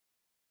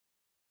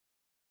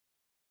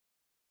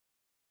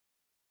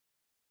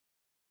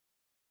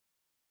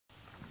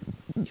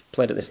you've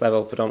played at this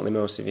level predominantly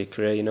most of your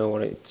career. You know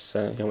what it's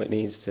you know what it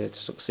needs to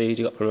succeed.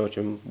 You got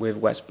promotion with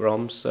West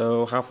Brom.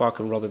 So how far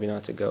can Rotherham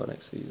United go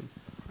next season?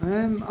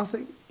 I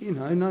think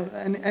no,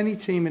 any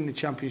team in the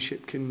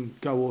Championship can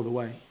go all the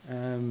way.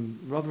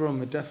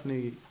 Rotherham are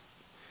definitely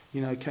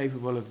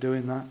capable of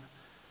doing that.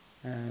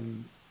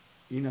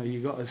 You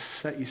got to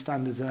set your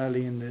standards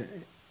early in the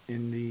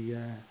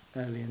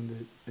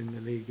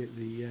league at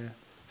the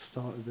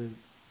start of the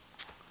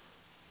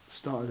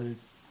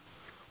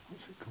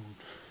what's it called?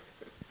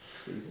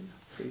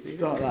 Season.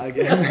 Start that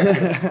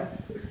again.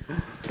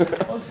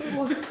 what's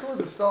it called?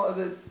 The start of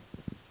the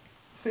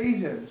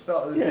season.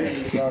 Start of the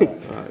season. Sorry,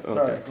 Right,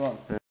 okay. go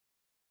on.